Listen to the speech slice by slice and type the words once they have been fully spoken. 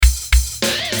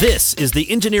This is the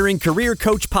Engineering Career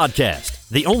Coach Podcast,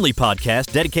 the only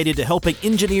podcast dedicated to helping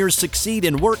engineers succeed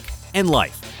in work and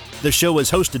life. The show is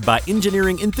hosted by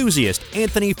engineering enthusiast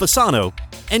Anthony Fasano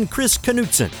and Chris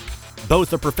Knutson.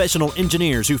 Both are professional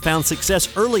engineers who found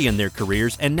success early in their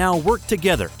careers and now work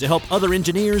together to help other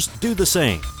engineers do the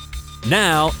same.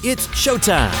 Now it's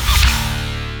showtime.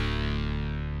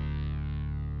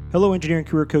 Hello, Engineering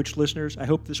Career Coach listeners. I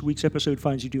hope this week's episode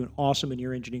finds you doing awesome in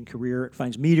your engineering career. It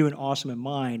finds me doing awesome in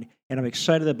mine. And I'm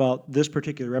excited about this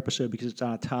particular episode because it's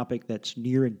on a topic that's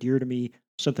near and dear to me,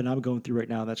 something I'm going through right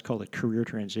now that's called a career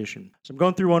transition. So I'm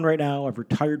going through one right now. I've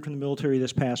retired from the military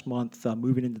this past month,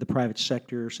 moving into the private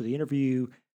sector. So the interview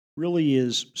really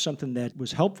is something that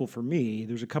was helpful for me.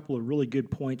 There's a couple of really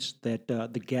good points that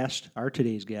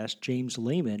today's guest, James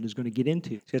Lehman, is going to get into.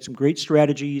 He's got some great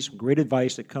strategies, some great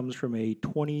advice that comes from a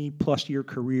 20-plus year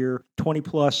career,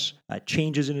 20-plus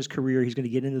changes in his career. He's going to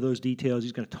get into those details.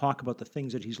 He's going to talk about the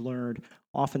things that he's learned,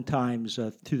 oftentimes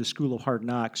through the School of Hard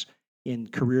Knocks, in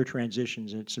career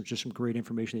transitions, and it's just some great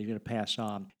information that he's going to pass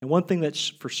on. And one thing that's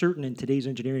for certain in today's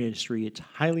engineering industry, it's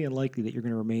highly unlikely that you're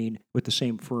going to remain with the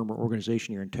same firm or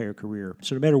organization your entire career.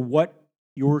 So no matter what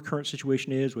your current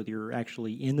situation is, whether you're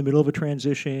actually in the middle of a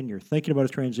transition, you're thinking about a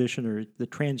transition, or the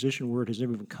transition word has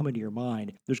never even come into your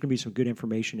mind, there's going to be some good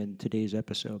information in today's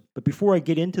episode. But before I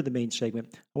get into the main segment,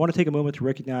 I want to take a moment to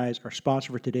recognize our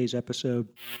sponsor for today's episode.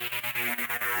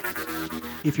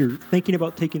 If you're thinking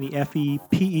about taking the FE,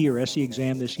 PE, or SE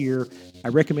exam this year, I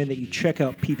recommend that you check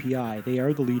out PPI. They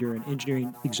are the leader in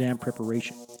engineering exam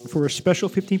preparation. And for a special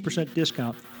 15%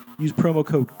 discount, use promo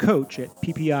code COACH at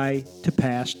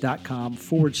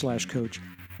ppitopass.com/coach.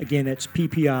 Again, that's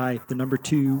PPI, the number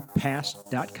 2,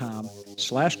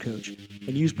 pass.com/coach.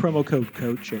 And use promo code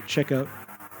COACH at checkout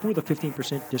for the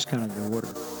 15% discount on your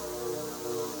order.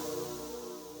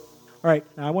 All right,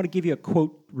 now I want to give you a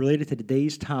quote related to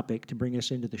today's topic to bring us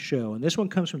into the show. And this one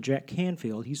comes from Jack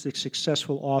Canfield. He's the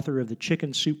successful author of the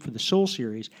Chicken Soup for the Soul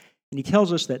series. And he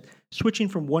tells us that switching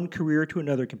from one career to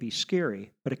another can be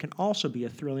scary, but it can also be a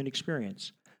thrilling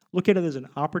experience. Look at it as an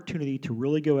opportunity to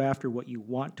really go after what you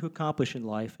want to accomplish in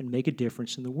life and make a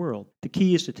difference in the world. The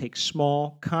key is to take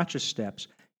small, conscious steps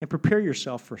and prepare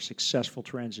yourself for a successful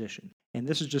transition. And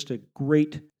this is just a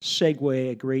great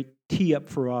segue, a great tee up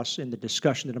for us in the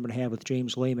discussion that I'm going to have with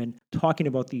James Lehman, talking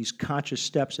about these conscious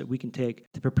steps that we can take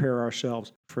to prepare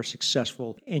ourselves for a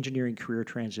successful engineering career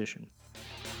transition.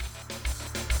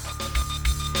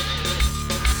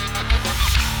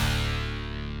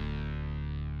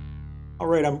 All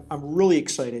right, I'm really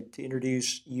excited to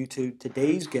introduce you to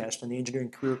today's guest on the Engineering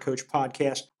Career Coach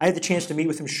podcast. I had the chance to meet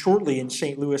with him shortly in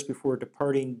St. Louis before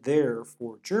departing there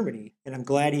for Germany, and I'm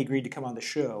glad he agreed to come on the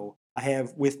show. I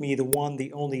have with me the one,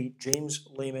 the only, James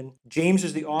Lehman. James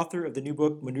is the author of the new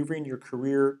book, Maneuvering Your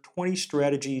Career, 20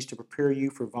 Strategies to Prepare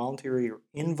You for Voluntary or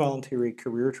Involuntary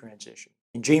Career Transition.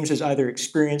 And James has either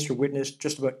experienced or witnessed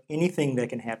just about anything that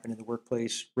can happen in the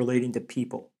workplace relating to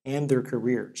people and their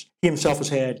careers. He himself has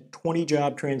had 20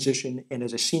 job transition, and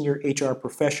as a senior HR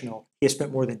professional, he has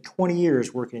spent more than 20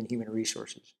 years working in human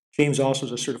resources. James also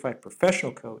is a certified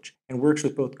professional coach and works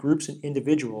with both groups and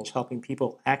individuals, helping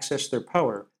people access their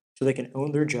power so they can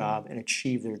own their job and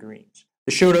achieve their dreams.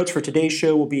 The show notes for today's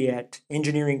show will be at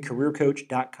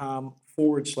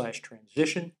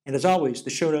engineeringcareercoach.com/transition. And as always, the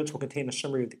show notes will contain a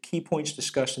summary of the key points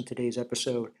discussed in today's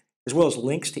episode, as well as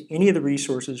links to any of the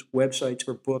resources, websites,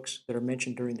 or books that are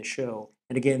mentioned during the show.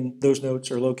 And again, those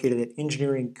notes are located at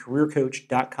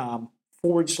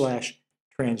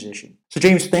engineeringcareercoach.com/transition. So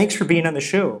James, thanks for being on the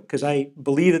show, because I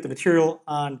believe that the material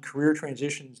on career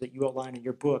transitions that you outline in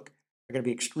your book are going to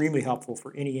be extremely helpful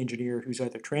for any engineer who's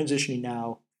either transitioning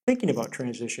now, thinking about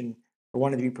transition, or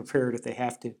wanting to be prepared if they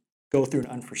have to go through an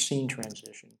unforeseen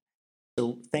transition.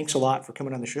 So thanks a lot for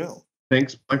coming on the show.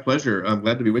 Thanks. My pleasure. I'm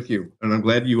glad to be with you. And I'm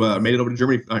glad you made it over to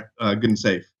Germany good and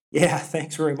safe. Yeah,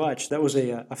 thanks very much. That was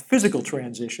a physical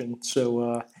transition.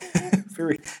 So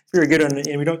very, very good.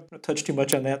 And we don't touch too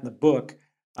much on that in the book,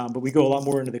 but we go a lot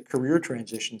more into the career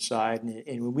transition side.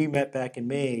 And when we met back in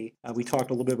May, we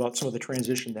talked a little bit about some of the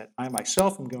transition that I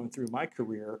myself am going through in my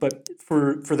career. But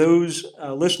for those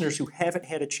listeners who haven't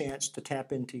had a chance to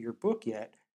tap into your book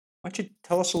yet, why don't you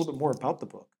tell us a little bit more about the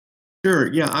book?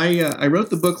 Sure. Yeah, I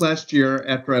wrote the book last year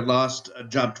after I'd lost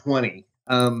job 20.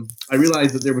 I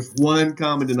realized that there was one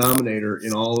common denominator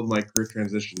in all of my career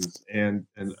transitions, and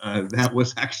that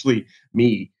was actually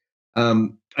me.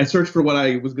 I searched for what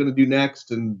I was going to do next,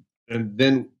 and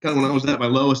then kind of when I was at my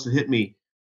lowest, it hit me.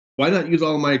 Why not use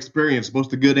all of my experience, both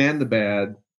the good and the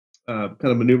bad, kind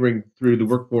of maneuvering through the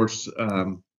workforce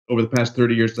over the past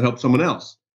 30 years to help someone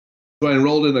else? So I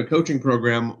enrolled in a coaching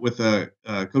program with a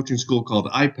coaching school called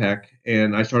IPEC,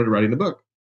 and I started writing the book.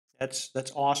 That's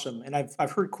awesome, and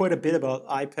I've heard quite a bit about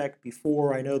IPEC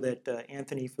before. I know that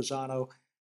Anthony Fasano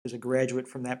is a graduate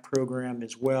from that program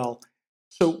as well.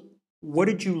 So, what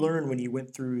did you learn when you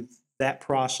went through that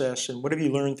process, and what have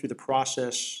you learned through the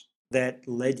process that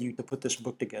led you to put this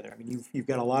book together? I mean, you've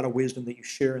got a lot of wisdom that you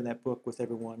share in that book with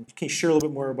everyone. Can you share a little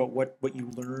bit more about what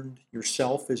you learned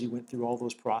yourself as you went through all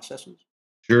those processes?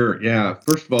 Sure. Yeah.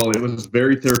 First of all, it was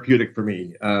very therapeutic for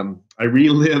me. I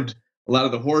relived a lot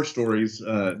of the horror stories,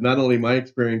 not only my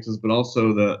experiences, but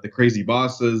also the crazy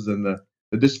bosses and the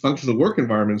dysfunctional work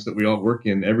environments that we all work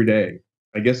in every day.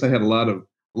 I guess I had a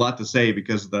lot to say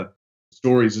because the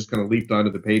stories just kind of leaped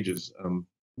onto the pages.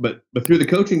 But through the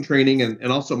coaching training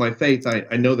and also my faith,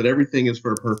 I know that everything is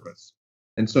for a purpose.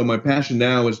 And so my passion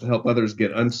now is to help others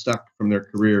get unstuck from their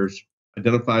careers,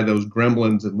 identify those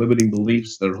gremlins and limiting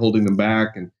beliefs that are holding them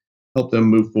back, and help them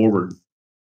move forward.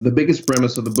 The biggest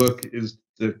premise of the book is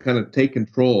to kind of take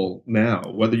control now,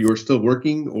 whether you are still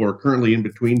working or currently in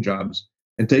between jobs,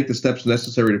 and take the steps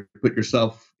necessary to put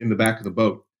yourself in the back of the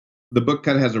boat. The book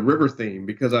kind of has a river theme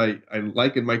because I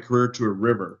liken my career to a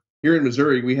river. Here in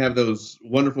Missouri, we have those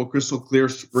wonderful crystal clear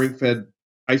spring fed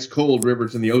ice cold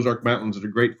rivers in the Ozark Mountains that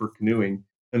are great for canoeing.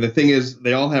 And the thing is,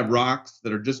 they all have rocks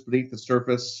that are just beneath the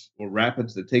surface or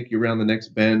rapids that take you around the next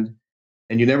bend.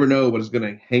 And you never know what is going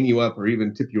to hang you up or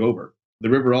even tip you over. The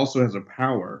river also has a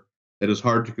power that is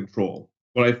hard to control.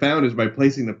 What I found is by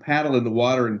placing the paddle in the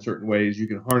water in certain ways, you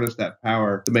can harness that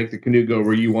power to make the canoe go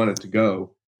where you want it to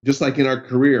go. Just like in our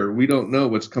career, we don't know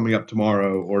what's coming up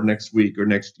tomorrow or next week or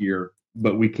next year,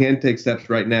 but we can take steps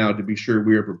right now to be sure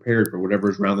we are prepared for whatever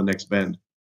is around the next bend.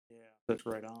 Yeah, that's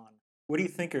right on. What do you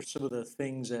think are some of the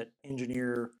things that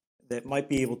engineer that might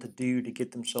be able to do to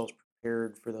get themselves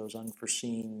prepared for those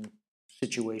unforeseen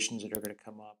situations that are going to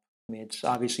come up? I mean,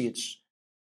 it's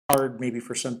hard maybe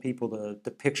for some people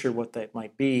to picture what that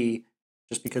might be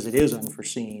just because it is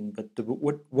unforeseen. But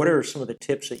what are some of the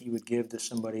tips that you would give to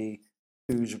somebody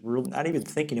who's really not even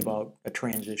thinking about a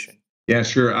transition? Yeah,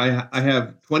 sure. I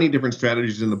have 20 different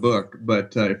strategies in the book,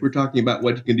 but if we're talking about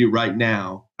what you can do right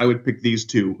now, I would pick these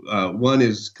two. One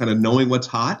is kind of knowing what's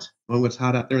hot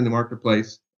out there in the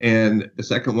marketplace. And the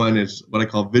second one is what I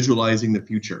call visualizing the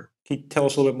future. Can you tell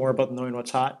us a little bit more about knowing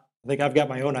what's hot? I think I've got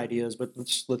my own ideas, but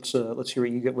let's hear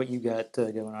what you got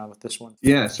going on with this one.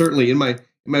 Yeah, certainly. In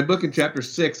my book in chapter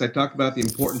 6, I talk about the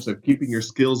importance of keeping your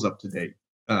skills up to date.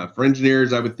 For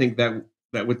engineers, I would think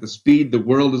that with the speed the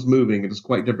world is moving, it is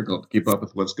quite difficult to keep up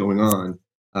with what's going on.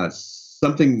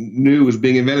 Something new is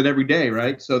being invented every day,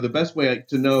 right? So the best way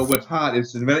to know what's hot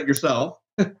is to invent it yourself.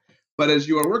 But as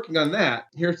you are working on that,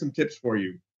 here are some tips for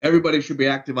you. Everybody should be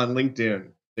active on LinkedIn.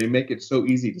 They make it so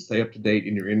easy to stay up to date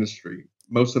in your industry.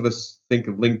 Most of us think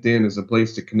of LinkedIn as a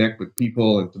place to connect with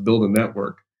people and to build a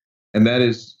network, and that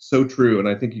is so true. And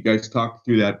I think you guys talked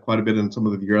through that quite a bit in some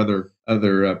of your other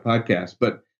podcasts.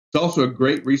 But it's also a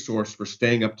great resource for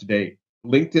staying up to date.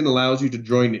 LinkedIn allows you to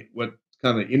join what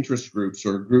kind of interest groups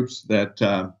or groups that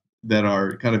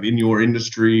are kind of in your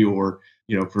industry, or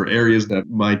for areas that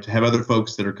might have other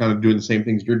folks that are kind of doing the same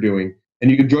things you're doing.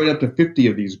 And you can join up to 50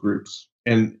 of these groups.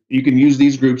 And you can use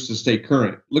these groups to stay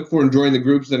current. Look for and join the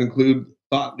groups that include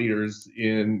thought leaders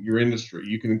in your industry.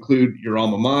 You can include your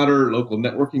alma mater, local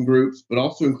networking groups, but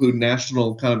also include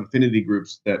national kind of affinity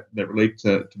groups that relate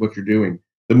to what you're doing.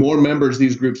 The more members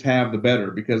these groups have, the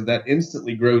better, because that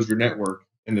instantly grows your network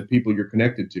and the people you're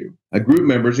connected to. Group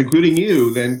members, including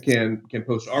you, then can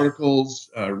post articles,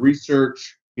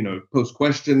 research, post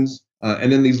questions,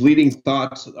 and then these leading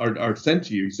thoughts are sent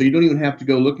to you. So you don't even have to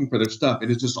go looking for their stuff. It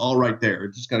is just all right there.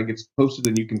 It just kind of gets posted,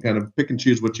 and you can kind of pick and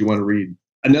choose what you want to read.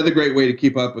 Another great way to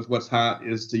keep up with what's hot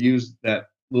is to use that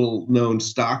little known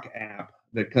stock app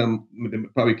that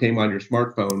probably came on your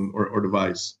smartphone or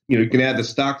device. You can add the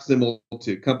stock symbol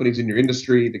to companies in your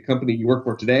industry, the company you work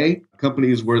for today,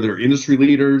 companies where they're industry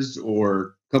leaders,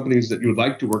 or companies that you would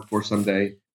like to work for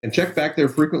someday, and check back there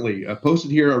frequently. Posted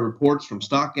here are reports from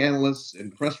stock analysts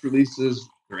and press releases,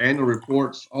 their annual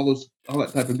reports, all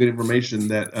that type of good information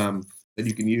that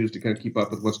you can use to kind of keep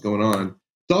up with what's going on.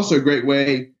 It's also a great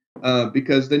way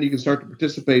because then you can start to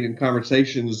participate in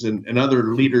conversations and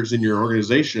other leaders in your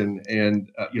organization,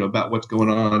 and about what's going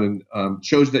on, and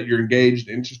shows that you're engaged,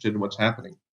 interested in what's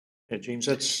happening. Yeah, James,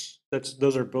 that's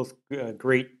those are both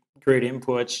great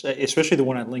inputs, especially the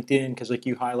one on LinkedIn, because like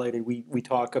you highlighted, we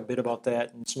talk a bit about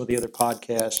that and some of the other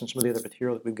podcasts and some of the other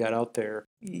material that we've got out there.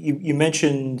 You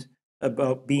mentioned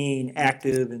about being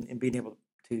active and being able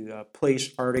to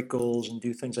place articles and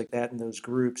do things like that in those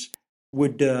groups.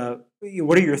 Would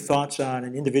what are your thoughts on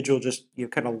an individual just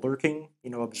kind of lurking,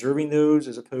 observing those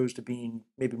as opposed to being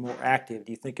maybe more active?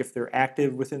 Do you think if they're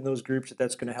active within those groups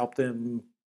that's going to help them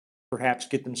perhaps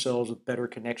get themselves with better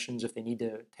connections if they need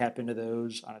to tap into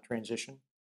those on a transition?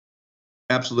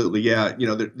 Absolutely, yeah.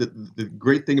 The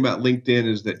great thing about LinkedIn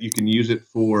is that you can use it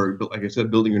for, like I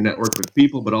said, building your network with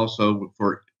people, but also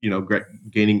for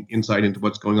gaining insight into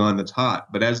what's going on that's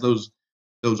hot. But as those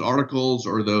articles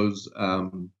or those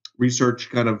research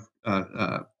kind of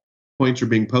points are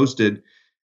being posted,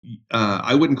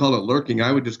 I wouldn't call it lurking.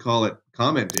 I would just call it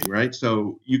commenting, right?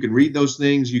 So you can read those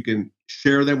things, you can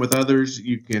share them with others,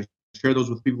 you can share those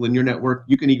with people in your network.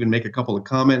 You can even make a couple of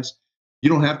comments. You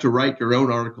don't have to write your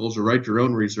own articles or write your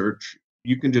own research.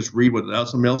 You can just read what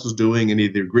somebody else is doing and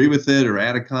either agree with it or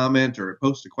add a comment or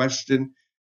post a question.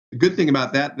 The good thing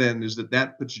about that then is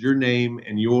that puts your name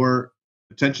and your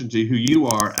attention to who you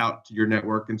are out to your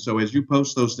network. And so as you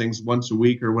post those things once a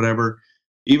week or whatever,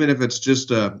 even if it's just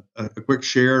a quick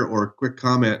share or a quick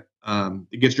comment,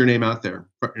 it gets your name out there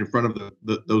in front of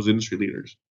those industry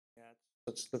leaders.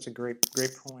 Yeah, that's a great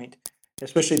point,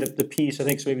 especially the piece. I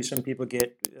think so maybe some people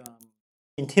get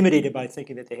intimidated by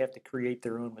thinking that they have to create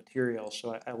their own material.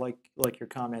 So I like your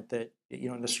comment that you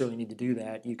don't necessarily need to do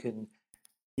that. You can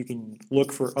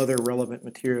look for other relevant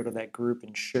material to that group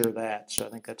and share that. So I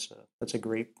think that's a Yep.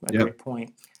 great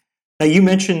point. Now you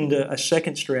mentioned a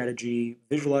second strategy,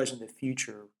 visualizing the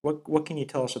future. What can you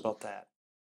tell us about that?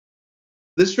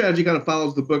 This strategy kind of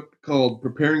follows the book called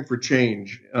Preparing for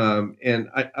Change. And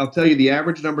I'll tell you, the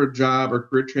average number of job or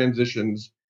career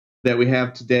transitions that we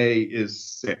have today is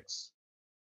 6.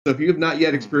 So if you have not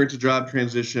yet Hmm. experienced a job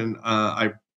transition,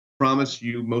 I promise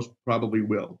you most probably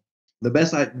will. The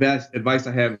best advice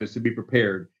I have is to be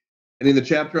prepared. And in the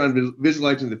chapter on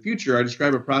visualizing the future, I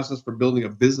describe a process for building a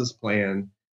business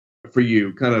plan for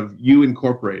you, kind of you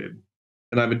incorporated.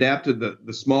 And I've adapted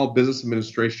the Small Business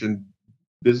Administration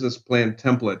business plan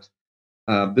template.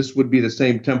 This would be the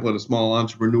same template a small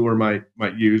entrepreneur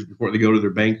might use before they go to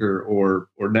their banker, or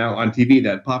now on TV,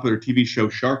 that popular TV show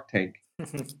Shark Tank.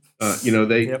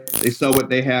 They Yep. they sell what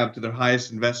they have to their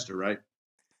highest investor, right?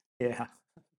 Yeah.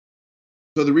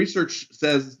 So the research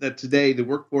says that today the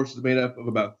workforce is made up of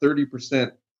about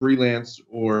 30% freelance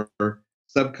or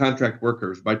subcontract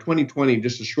workers. By 2020,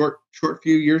 just a short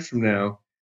few years from now,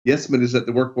 the estimate is that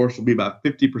the workforce will be about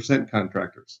 50%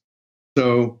 contractors.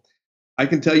 So I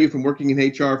can tell you from working in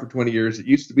HR for 20 years, it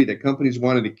used to be that companies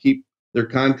wanted to keep their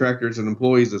contractors and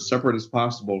employees as separate as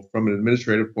possible from an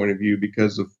administrative point of view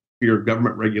because of fear of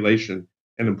government regulation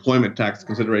and employment tax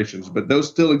considerations. But those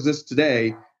still exist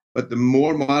today. But the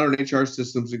more modern HR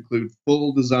systems include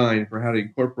full design for how to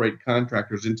incorporate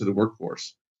contractors into the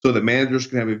workforce so that managers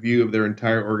can have a view of their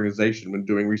entire organization when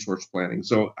doing resource planning.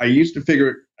 So I used to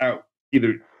figure out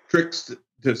either tricks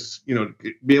to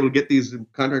be able to get these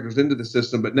contractors into the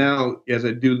system. But now, as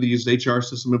I do these HR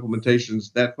system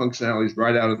implementations, that functionality is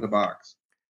right out of the box.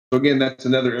 So again, that's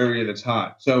another area that's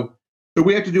hot. So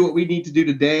we have to do what we need to do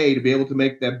today to be able to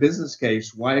make that business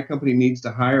case why a company needs to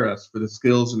hire us for the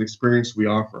skills and experience we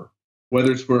offer,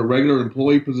 whether it's for a regular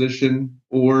employee position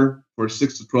or for a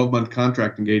 6 to 12 month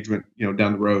contract engagement,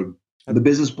 down the road. The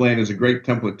business plan is a great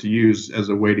template to use as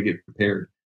a way to get prepared.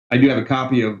 I do have a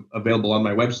copy available on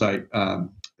my website,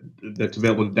 that's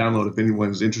available to download if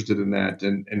anyone's interested in that.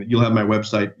 And you'll have my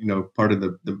website, part of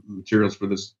the materials for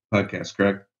this podcast,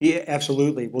 correct? Yeah,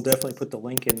 absolutely. We'll definitely put the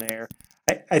link in there.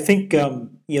 I think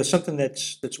something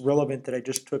that's relevant that I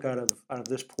just took out of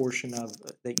this portion of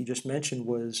that you just mentioned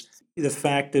was the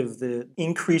fact of the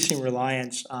increasing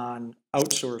reliance on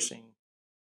outsourcing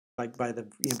by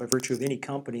virtue of any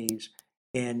companies,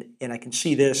 and I can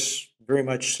see this very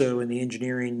much so in the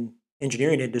engineering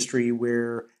industry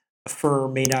where a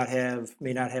firm may not have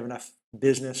enough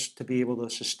business to be able to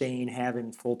sustain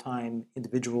having full-time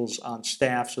individuals on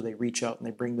staff, so they reach out and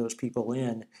they bring those people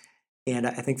in. And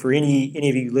I think for any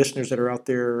of you listeners that are out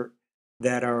there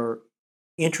that are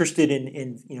interested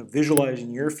in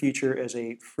visualizing your future as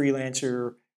a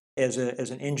freelancer, as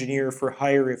an engineer for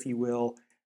hire, if you will,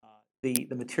 the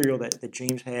material that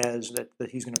James has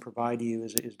that he's going to provide you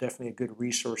is definitely a good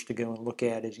resource to go and look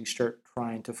at as you start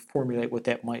trying to formulate what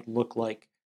that might look like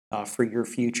for your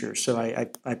future. So I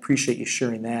appreciate you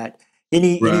sharing that.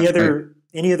 Right.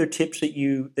 Any other tips that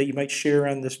you might share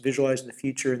on this visualizing the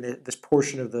future and this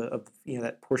portion of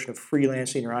that portion of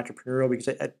freelancing or entrepreneurial, because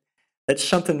that's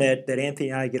something that Anthony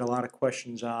and I get a lot of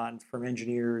questions on from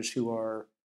engineers who are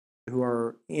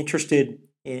interested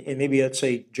in maybe, let's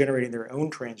say, generating their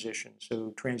own transition,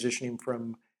 so transitioning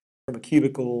from a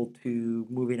cubicle to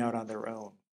moving out on their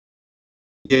own.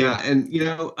 Yeah, and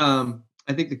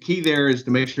I think the key there is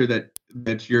to make sure that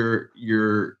that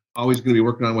you're always going to be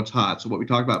working on what's hot. So what we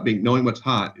talk about being knowing what's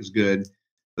hot is good,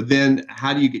 but then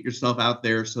how do you get yourself out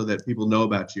there so that people know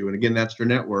about you? And again, that's your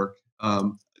network.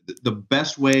 The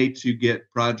best way to get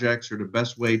projects or the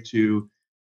best way to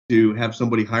have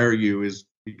somebody hire you is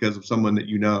because of someone that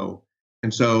you know.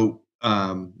 And so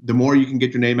the more you can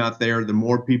get your name out there, the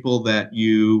more people that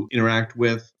you interact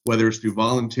with, whether it's through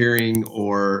volunteering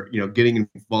or getting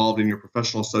involved in your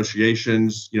professional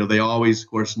associations. They always, of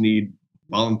course, need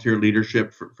volunteer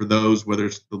leadership for those, whether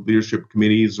it's the leadership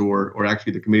committees or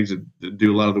actually the committees that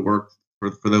do a lot of the work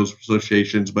for those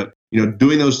associations. But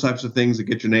doing those types of things that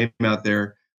get your name out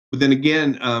there. But then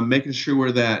again, making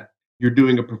sure that you're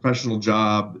doing a professional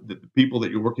job, that the people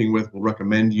that you're working with will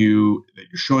recommend you, that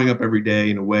you're showing up every day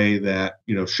in a way that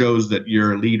shows that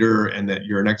you're a leader and that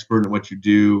you're an expert in what you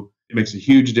do. It makes a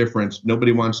huge difference.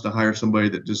 Nobody wants to hire somebody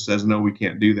that just says, no, we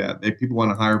can't do that. People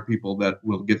want to hire people that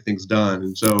will get things done.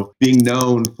 And so being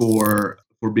known for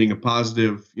being a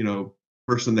positive,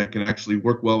 person that can actually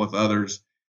work well with others,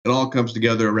 it all comes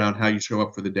together around how you show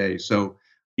up for the day. So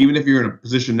even if you're in a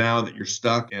position now that you're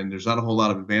stuck and there's not a whole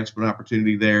lot of advancement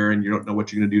opportunity there and you don't know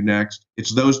what you're going to do next,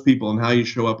 it's those people and how you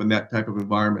show up in that type of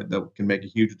environment that can make a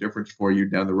huge difference for you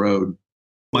down the road.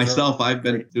 Myself, I've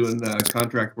been doing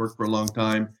contract work for a long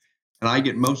time, and I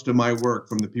get most of my work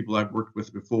from the people I've worked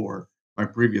with before. My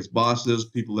previous bosses,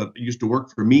 people that used to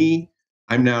work for me,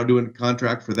 I'm now doing a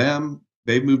contract for them.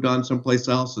 They've moved on someplace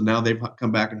else, and now they've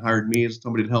come back and hired me as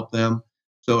somebody to help them.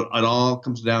 So it all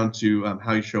comes down to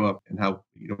how you show up and how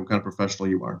what kind of professional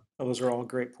you are. Oh, those are all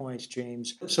great points,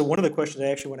 James. So one of the questions I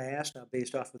actually want to ask now,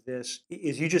 based off of this,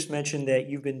 is you just mentioned that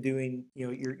you've been doing,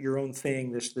 your own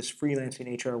thing, this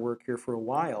freelancing HR work here for a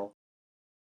while.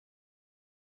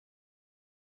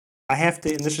 I have to,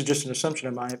 and this is just an assumption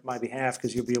on my behalf,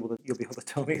 because you'll be able to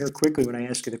tell me here quickly when I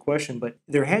ask you the question. But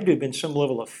there had to have been some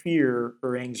level of fear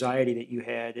or anxiety that you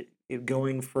had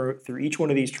going through each one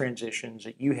of these transitions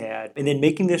that you had, and then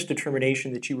making this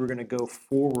determination that you were going to go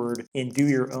forward and do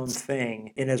your own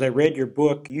thing. And as I read your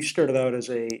book, you started out as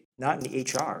not in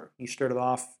HR. You started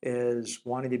off as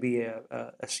wanting to be a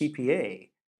CPA,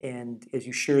 and as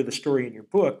you share the story in your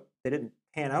book, that didn't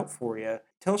pan out for you.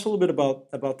 Tell us a little bit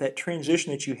about that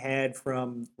transition that you had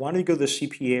from wanting to go the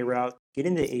CPA route, get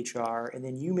into HR, and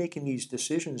then you making these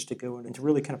decisions to go into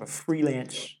really kind of a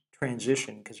freelance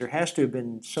transition, because there has to have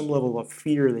been some level of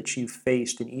fear that you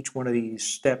faced in each one of these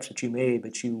steps that you made,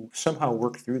 but you somehow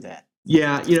worked through that.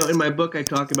 Yeah, in my book, I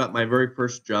talk about my very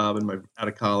first job out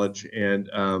of college and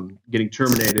getting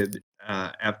terminated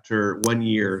after 1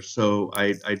 year. So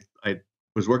I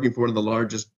was working for one of the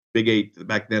largest Big Eight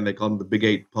back then. They called them the Big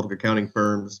Eight public accounting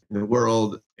firms in the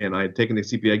world, and I had taken the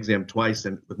CPA exam twice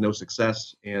and with no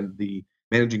success. And the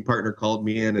managing partner called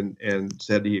me in and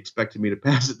said he expected me to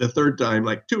pass it the third time,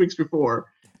 like 2 weeks before.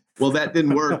 Well, that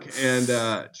didn't work, and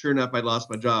sure enough, I lost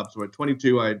my job. So at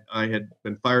 22, I had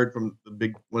been fired from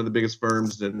one of the biggest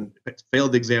firms and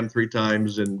failed the exam 3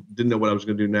 times and didn't know what I was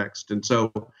going to do next. And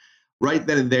so, right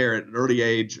then and there, at an early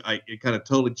age, it kind of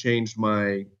totally changed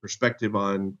my perspective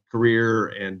on career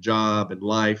and job and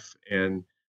life. And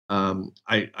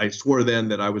I swore then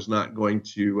that I was not going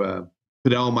to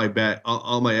put all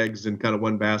my eggs in kind of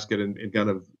one basket and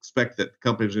kind of expect that the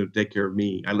company was going to take care of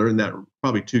me. I learned that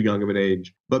probably too young of an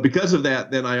age. But because of that,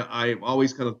 then I've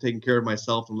always kind of taken care of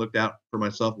myself and looked out for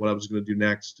myself what I was going to do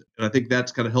next. And I think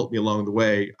that's kind of helped me along the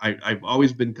way. I've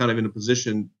always been kind of in a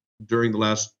position during the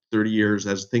last 30 years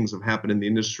as things have happened in the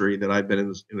industry that I've been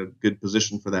in a good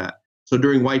position for that. So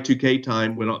during Y2K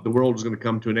time, when the world was going to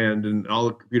come to an end and all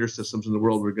the computer systems in the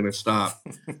world were going to stop,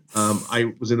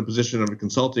 I was in a position of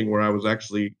consulting where I was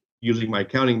actually using my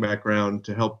accounting background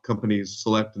to help companies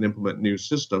select and implement new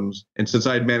systems. And since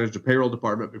I had managed a payroll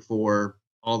department before,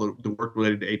 all the work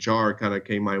related to HR kind of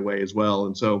came my way as well.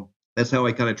 And so that's how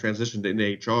I kind of transitioned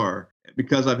into HR.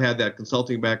 Because I've had that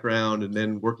consulting background and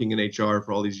then working in HR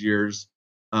for all these years,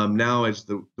 now as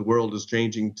the world is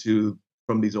changing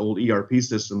from these old ERP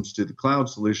systems to the cloud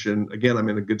solution, again, I'm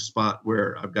in a good spot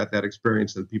where I've got that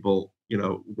experience and people,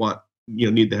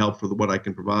 need the help for what I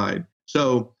can provide.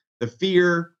 So the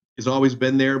fear has always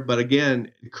been there, but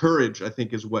again, courage, I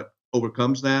think, is what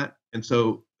overcomes that. And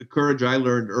so the courage I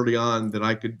learned early on that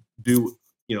I could do,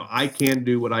 I can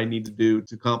do what I need to do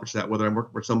to accomplish that, whether I'm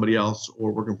working for somebody else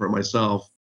or working for myself.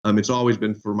 It's always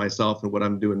been for myself and what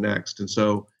I'm doing next. And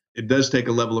so it does take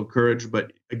a level of courage,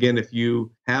 but again, if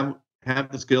you have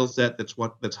the skill set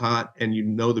that's hot and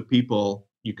the people,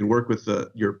 you can work with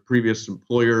your previous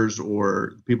employers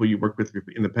or the people you worked with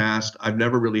in the past. I've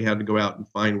never really had to go out and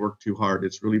find work too hard.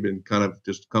 It's really been kind of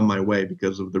just come my way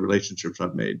because of the relationships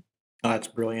I've made. Oh, that's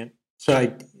brilliant.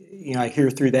 So I hear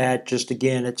through that, just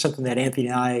again, it's something that Anthony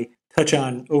and I touch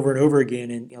on over and over again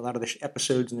in a lot of the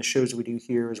episodes and the shows that we do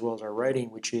here, as well as our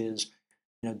writing, which is,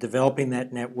 developing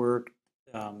that network,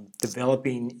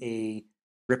 developing a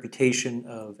reputation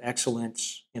of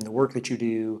excellence in the work that you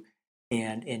do,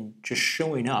 and just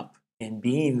showing up and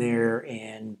being there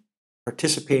and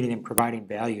participating and providing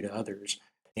value to others.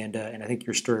 And I think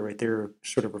your story right there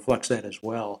sort of reflects that as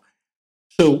well.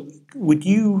 So, would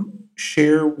you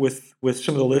share with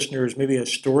some of the listeners maybe a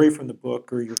story from the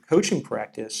book or your coaching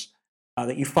practice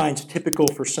that you find is typical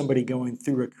for somebody going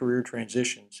through a career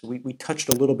transition? So, we touched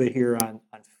a little bit here on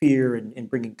fear and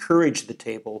bringing courage to the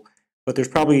table, but there's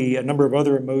probably a number of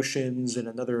other emotions and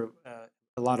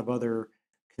a lot of other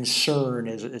concern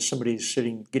as somebody's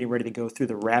getting ready to go through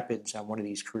the rapids on one of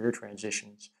these career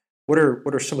transitions. What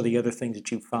are some of the other things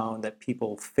that you found that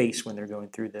people face when they're going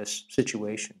through this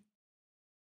situation?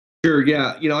 Sure.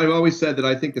 Yeah. I've always said that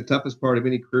I think the toughest part of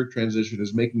any career transition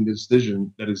is making the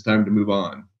decision that it's time to move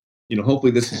on.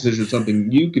 Hopefully this decision is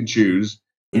something you can choose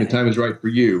when the Yeah, time is right for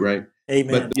you, right?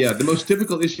 amen. But yeah, the most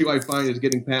difficult issue I find is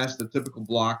getting past the typical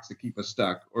blocks that keep us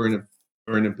stuck or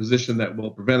in a position that will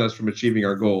prevent us from achieving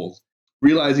our goals.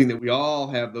 Realizing that we all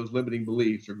have those limiting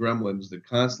beliefs or gremlins that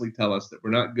constantly tell us that we're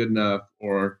not good enough,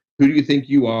 or who do you think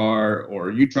you are,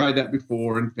 or you tried that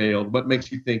before and failed. What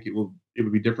makes you think it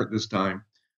would be different this time?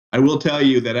 I will tell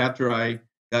you that after I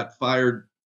got fired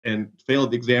and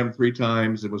failed the exam 3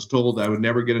 times and was told I would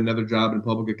never get another job in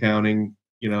public accounting,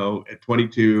 at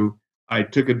 22, I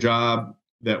took a job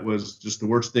that was just the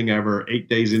worst thing ever. 8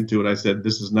 days into it, I said,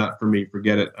 "This is not for me.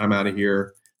 Forget it. I'm out of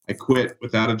here." I quit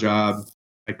without a job.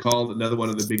 I called another one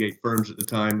of the big 8 firms at the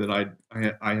time that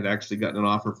I had actually gotten an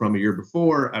offer from a year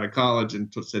before out of college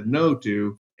and said no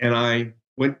to. And I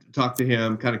went to talk to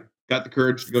him, kind of got the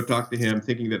courage to go talk to him,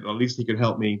 thinking that at least he could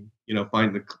help me,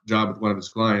 find the job with one of his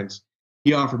clients.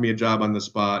 He offered me a job on the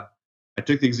spot. I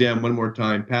took the exam one more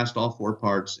time, passed all 4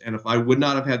 parts. And if I would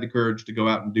not have had the courage to go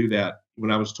out and do that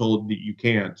when I was told that you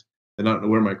can't, then I don't know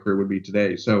where my career would be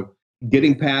today. So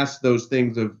getting past those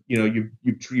things of,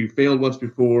 you failed once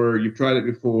before, you've tried it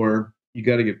before, you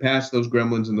got to get past those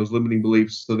gremlins and those limiting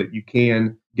beliefs so that you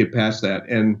can get past that.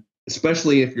 And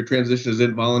especially if your transition is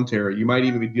involuntary, you might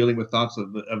even be dealing with thoughts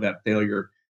of that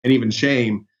failure and even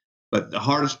shame. But the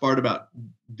hardest part about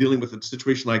dealing with a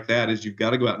situation like that is you've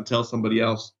got to go out and tell somebody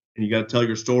else, and you got to tell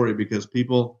your story, because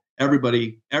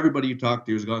everybody you talk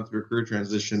to has gone through a career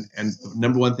transition, and the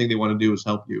number one thing they want to do is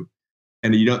help you.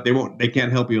 And they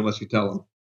can't help you unless you tell them.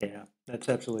 Yeah, that's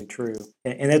absolutely true,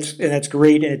 and that's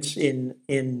great. And it's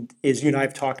in as you and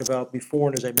I've talked about before,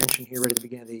 and as I mentioned here right at the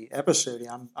beginning of the episode,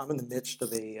 I'm in the midst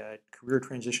of a career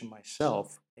transition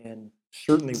myself, and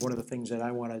certainly one of the things that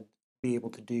I want to be able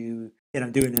to do, and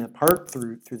I'm doing in part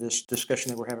through this discussion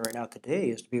that we're having right now today,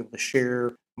 is to be able to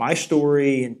share my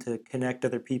story and to connect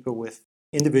other people with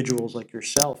individuals like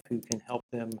yourself who can help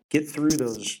them get through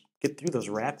those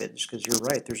rapids. Because you're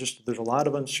right, there's a lot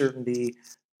of uncertainty.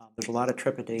 There's a lot of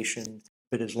trepidation,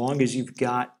 but as long as you've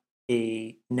got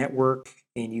a network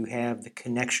and you have the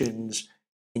connections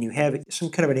and you have some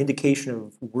kind of an indication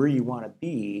of where you want to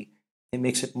be, it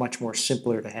makes it much more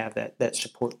simpler to have that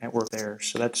support network there.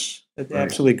 So that's an Right.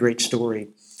 absolutely great story.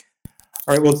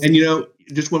 All right, well, And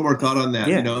just one more thought on that.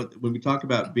 yeah, When we talk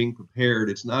about being prepared,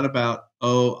 it's not about,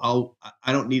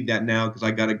 I don't need that now because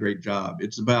I got a great job.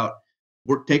 It's about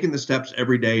we're taking the steps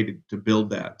every day to build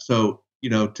that. So,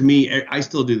 to me, I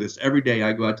still do this every day.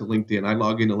 I go out to LinkedIn. I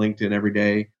log into LinkedIn every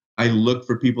day. I look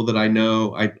for people that I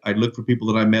know. I look for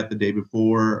people that I met the day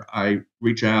before. I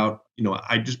reach out.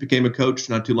 I just became a coach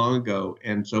not too long ago.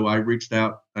 And so I reached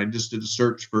out. I just did a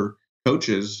search for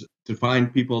coaches to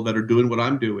find people that are doing what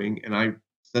I'm doing. And I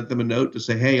sent them a note to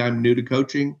say, "Hey, I'm new to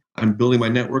coaching. I'm building my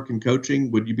network in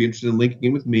coaching. Would you be interested in linking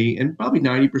in with me?" And probably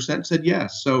 90% said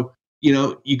yes. So,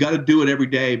 you got to do it every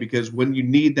day, because when you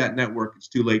need that network, it's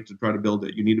too late to try to build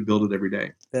it. You need to build it every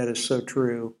day. that is so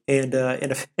true. And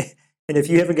if and if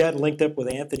you haven't gotten linked up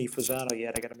with Anthony Fasano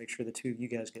yet, I got to make sure the two of you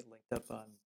guys get linked up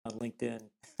on LinkedIn.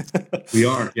 We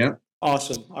are. Yeah.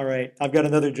 Awesome. All right, I've got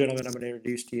another gentleman I'm going to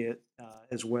introduce to you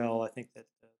as well. I think that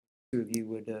the two of you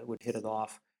would hit it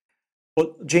off.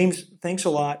 Well, James, thanks a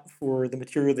lot for the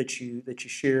material that you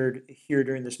shared here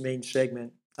during this main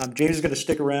segment. James is going to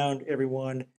stick around,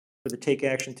 everyone, for the Take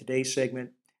Action Today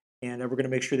segment, and we're going to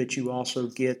make sure that you also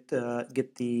get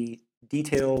the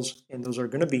details, and those are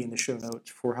going to be in the show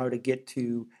notes for how to get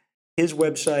to his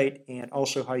website and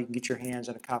also how you can get your hands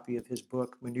on a copy of his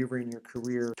book, Maneuvering Your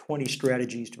Career: 20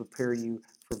 Strategies to Prepare You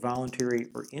for Voluntary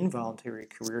or Involuntary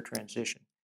Career Transition.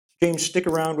 James, stick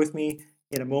around with me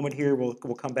in a moment here. We'll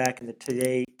come back in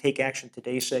the Take Action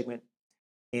Today segment.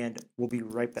 and we'll be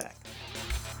right back.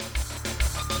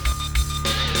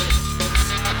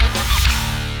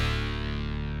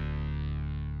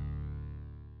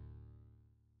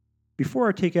 Before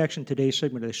I take action today's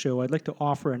segment of the show, I'd like to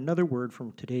offer another word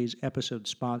from today's episode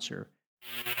sponsor.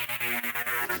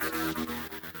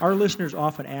 Our listeners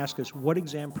often ask us what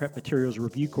exam prep materials or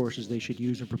review courses they should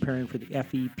use in preparing for the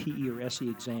FE, PE, or SE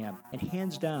exam, and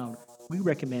hands down, we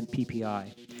recommend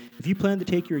PPI. If you plan to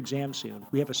take your exam soon,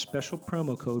 we have a special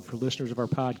promo code for listeners of our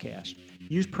podcast.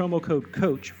 Use promo code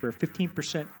COACH for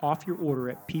 15% off your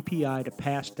order at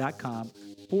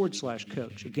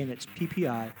ppitopass.com/coach. Again, it's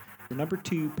PPI, the number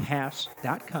 2,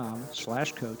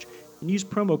 pass.com/coach, and use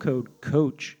promo code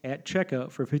COACH at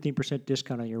checkout for a 15%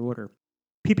 discount on your order.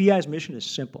 PPI's mission is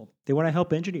simple. They want to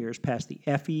help engineers pass the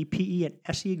FE, PE, and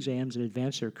SE exams and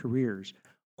advance their careers.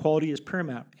 Quality is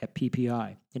paramount at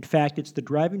PPI. In fact, it's the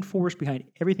driving force behind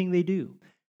everything they do.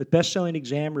 With best-selling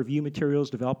exam review materials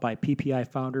developed by PPI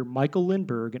founder Michael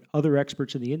Lindberg and other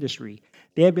experts in the industry,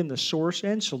 they have been the source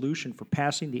and solution for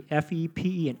passing the FE,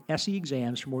 PE, and SE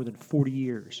exams for more than 40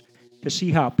 years. To see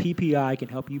how PPI can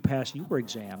help you pass your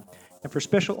exam, and for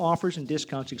special offers and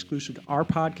discounts exclusive to our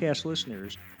podcast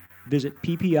listeners, visit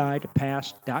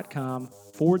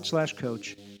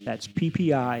ppitopass.com/coach. That's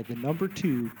PPI, the number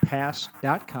 2,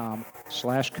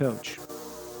 pass.com/coach.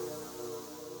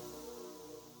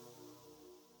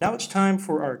 Now it's time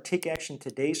for our Take Action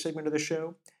Today segment of the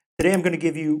show. Today I'm going to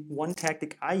give you one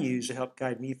tactic I use to help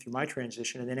guide me through my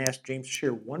transition, and then ask James to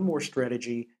share one more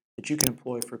strategy that you can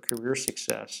employ for career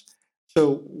success.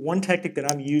 So one tactic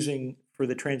that I'm using for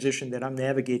the transition that I'm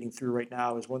navigating through right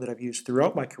now is one that I've used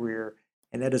throughout my career,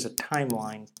 and that is a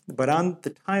timeline. But on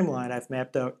the timeline, I've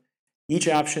mapped out each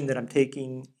option that I'm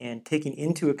taking and taking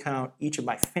into account each of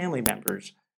my family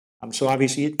members. So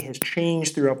obviously it has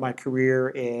changed throughout my career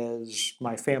as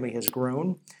my family has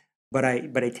grown, but I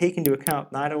take into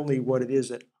account not only what it is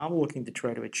that I'm looking to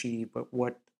try to achieve, but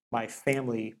what my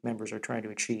family members are trying to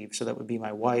achieve. So that would be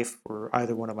my wife or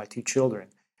either one of my 2 children.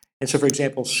 And so, for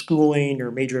example, schooling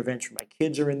or major events for my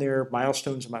kids are in there,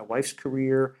 milestones in my wife's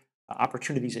career,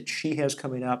 opportunities that she has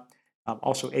coming up,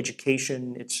 also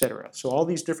education, etc. So all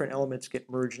these different elements get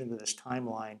merged into this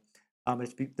timeline.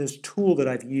 It's this tool that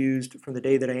I've used from the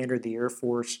day that I entered the Air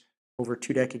Force over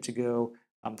 2 decades ago,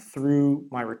 through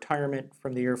my retirement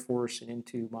from the Air Force and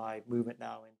into my movement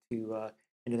now into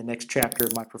the next chapter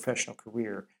of my professional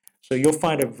career. So you'll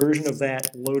find a version of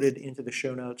that loaded into the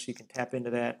show notes. You can tap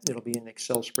into that. It'll be in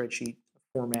Excel spreadsheet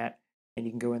format, and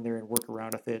you can go in there and work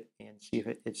around with it and see if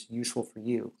it's useful for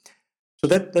you. So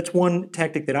that's one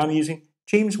tactic that I'm using.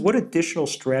 James, what additional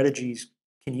strategies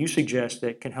can you suggest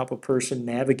that can help a person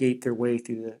navigate their way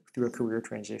through a career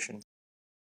transition?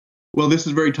 Well, this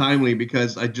is very timely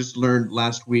because I just learned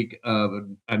last week of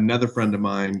another friend of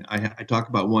mine. I talk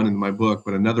about one in my book,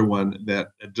 but another one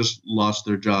that just lost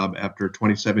their job after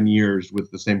 27 years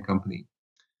with the same company.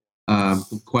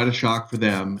 Quite a shock for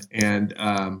them. And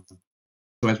so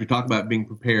as we talk about being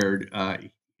prepared,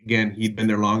 again, he'd been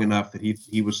there long enough that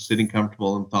he was sitting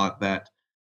comfortable and thought that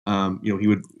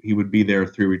he would be there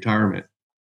through retirement.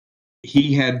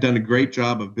 He had done a great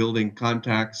job of building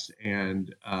contacts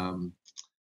and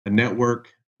a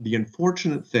network. The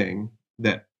unfortunate thing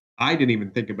that I didn't even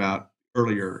think about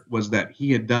earlier was that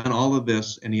he had done all of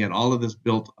this, and he had all of this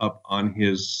built up on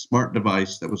his smart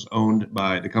device that was owned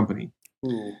by the company.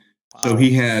 Ooh, So wow.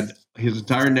 he had his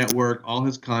entire network, all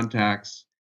his contacts.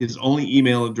 His only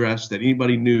email address that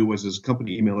anybody knew was his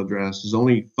company email address. His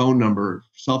only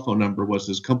cell phone number was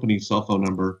his company cell phone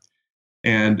number.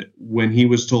 And when he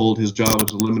was told his job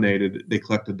was eliminated, they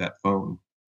collected that phone.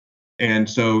 And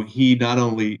so he not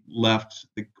only left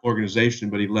the organization,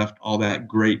 but he left all that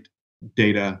great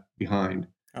data behind.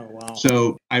 Oh, wow.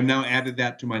 So I've now added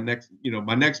that to my next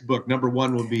book. Number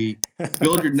 1 will be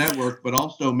build your network, but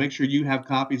also make sure you have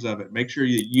copies of it. Make sure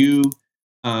that you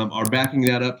are backing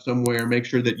that up somewhere. Make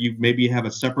sure that you maybe have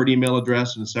a separate email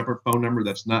address and a separate phone number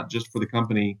that's not just for the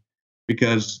company,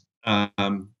 because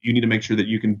you need to make sure that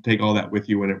you can take all that with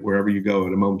you wherever you go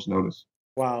at a moment's notice.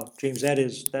 Wow, James,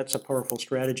 that's a powerful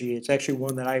strategy. It's actually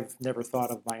one that I've never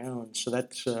thought of my own. So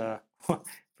that's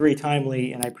very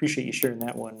timely, and I appreciate you sharing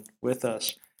that one with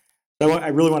us. I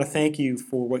really want to thank you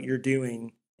for what you're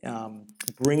doing,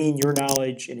 bringing your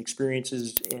knowledge and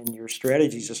experiences and your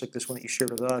strategies, just like this one that you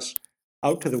shared with us,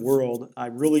 out to the world. I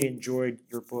really enjoyed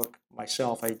your book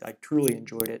myself. I truly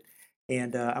enjoyed it,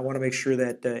 and I want to make sure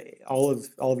that all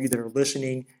of you that are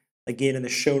listening, again, in the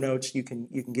show notes, you can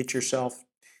get yourself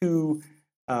to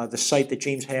the site that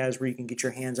James has, where you can get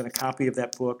your hands on a copy of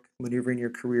that book, Maneuvering Your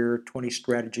Career: 20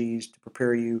 Strategies to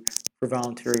Prepare You for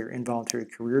Voluntary or Involuntary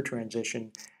Career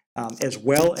Transition. as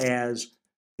well as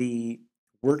the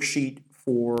worksheet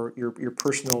for your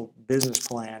personal business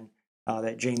plan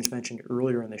that James mentioned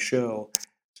earlier in the show.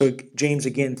 So, James,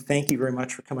 again, thank you very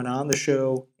much for coming on the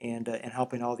show and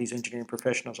helping all these engineering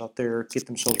professionals out there get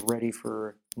themselves ready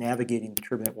for navigating the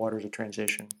turbulent waters of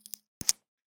transition.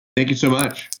 Thank you so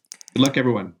much. Good luck,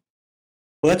 everyone.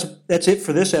 Well, that's it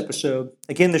for this episode.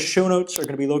 Again, the show notes are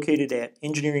going to be located at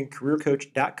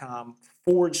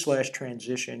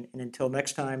engineeringcareercoach.com/transition. And until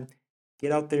next time,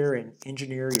 get out there and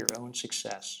engineer your own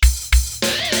success.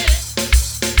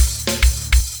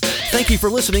 Thank you for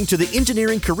listening to the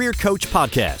Engineering Career Coach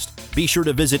podcast. Be sure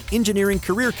to visit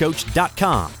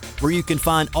engineeringcareercoach.com, where you can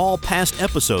find all past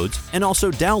episodes and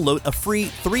also download a free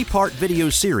 3-part video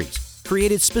series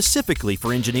created specifically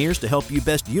for engineers to help you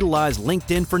best utilize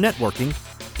LinkedIn for networking,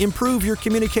 improve your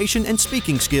communication and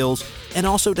speaking skills, and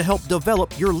also to help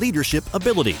develop your leadership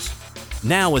abilities.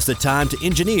 Now is the time to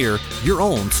engineer your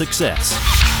own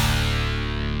success.